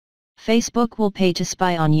Facebook will pay to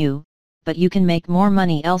spy on you, but you can make more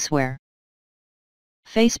money elsewhere.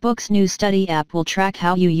 Facebook's new study app will track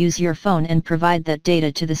how you use your phone and provide that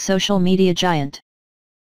data to the social media giant.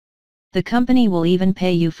 The company will even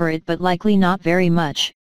pay you for it, but likely not very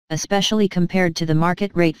much, especially compared to the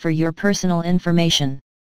market rate for your personal information.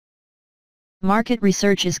 Market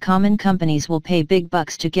research is common. Companies will pay big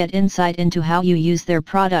bucks to get insight into how you use their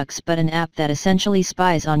products, but an app that essentially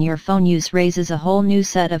spies on your phone use raises a whole new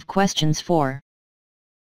set of questions for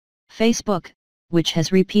Facebook, which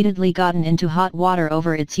has repeatedly gotten into hot water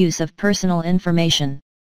over its use of personal information.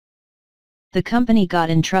 The company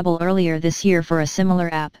got in trouble earlier this year for a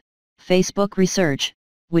similar app, Facebook Research,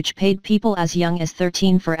 which paid people as young as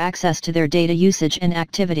 13 for access to their data usage and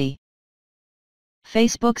activity.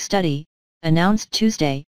 Facebook Study, announced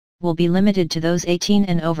Tuesday, will be limited to those 18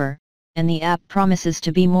 and over, and the app promises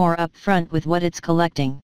to be more upfront with what it's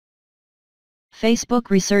collecting. Facebook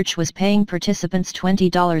Research was paying participants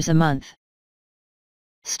 $20 a month.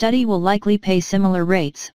 Study will likely pay similar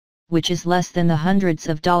rates, which is less than the hundreds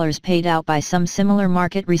of dollars paid out by some similar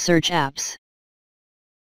market research apps.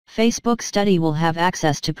 Facebook Study will have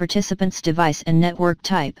access to participants' device and network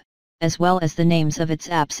type, as well as the names of its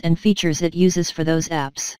apps and features it uses for those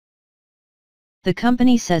apps. The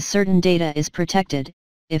company says certain data is protected.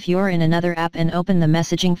 If you're in another app and open the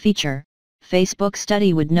messaging feature, Facebook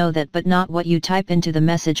Study would know that, but not what you type into the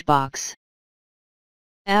message box.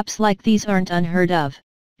 Apps like these aren't unheard of,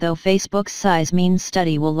 though Facebook's size means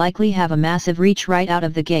Study will likely have a massive reach right out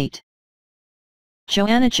of the gate.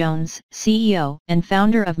 Joanna Jones, CEO and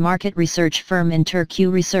founder of market research firm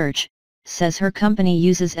InterQ Research, says her company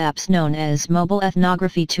uses apps known as mobile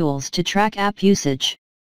ethnography tools to track app usage.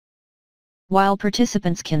 While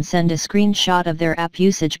participants can send a screenshot of their app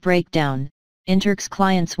usage breakdown, InterQ's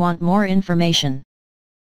clients want more information.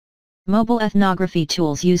 Mobile ethnography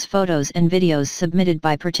tools use photos and videos submitted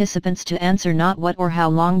by participants to answer not what or how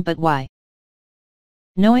long but why.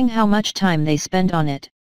 Knowing how much time they spend on it,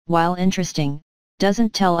 while interesting,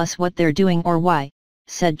 doesn't tell us what they're doing or why,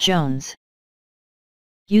 said Jones.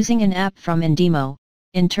 Using an app from InDemo,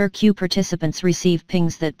 InterQ participants receive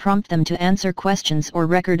pings that prompt them to answer questions or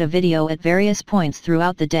record a video at various points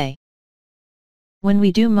throughout the day. When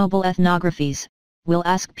we do mobile ethnographies, we'll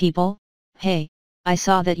ask people, "Hey, I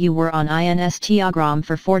saw that you were on Instagram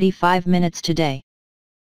for 45 minutes today.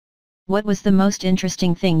 What was the most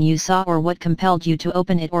interesting thing you saw, or what compelled you to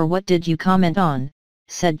open it, or what did you comment on?"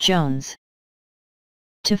 said Jones.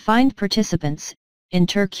 To find participants,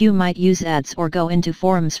 InterQ might use ads or go into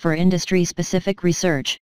forums for industry-specific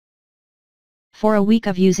research. For a week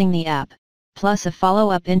of using the app, plus a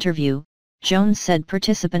follow-up interview, Jones said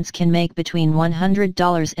participants can make between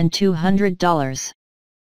 $100 and $200.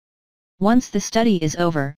 Once the study is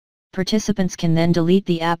over, participants can then delete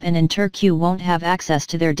the app and InterQ won't have access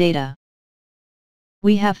to their data.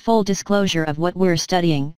 "We have full disclosure of what we're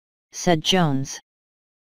studying," said Jones.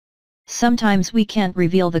 "Sometimes we can't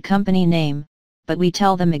reveal the company name, but we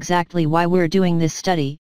tell them exactly why we're doing this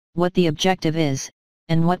study, what the objective is,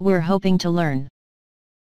 and what we're hoping to learn."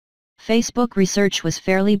 Facebook Research was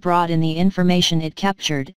fairly broad in the information it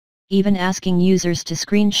captured, even asking users to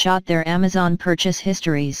screenshot their Amazon purchase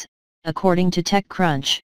histories, according to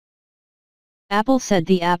TechCrunch. Apple said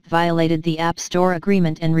the app violated the App Store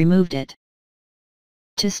agreement and removed it.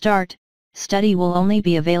 To start, Study will only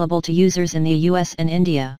be available to users in the US and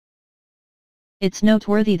India. It's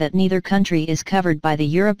noteworthy that neither country is covered by the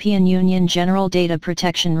European Union General Data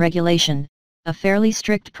Protection Regulation, a fairly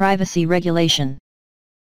strict privacy regulation.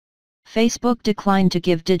 Facebook declined to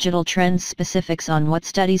give Digital Trends specifics on what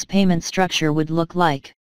Study's payment structure would look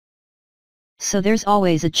like. So there's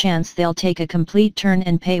always a chance they'll take a complete turn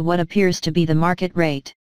and pay what appears to be the market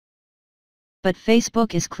rate. But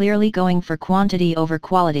Facebook is clearly going for quantity over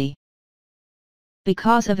quality.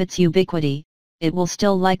 Because of its ubiquity, it will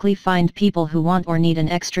still likely find people who want or need an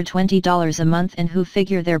extra $20 a month and who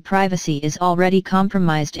figure their privacy is already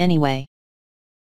compromised anyway.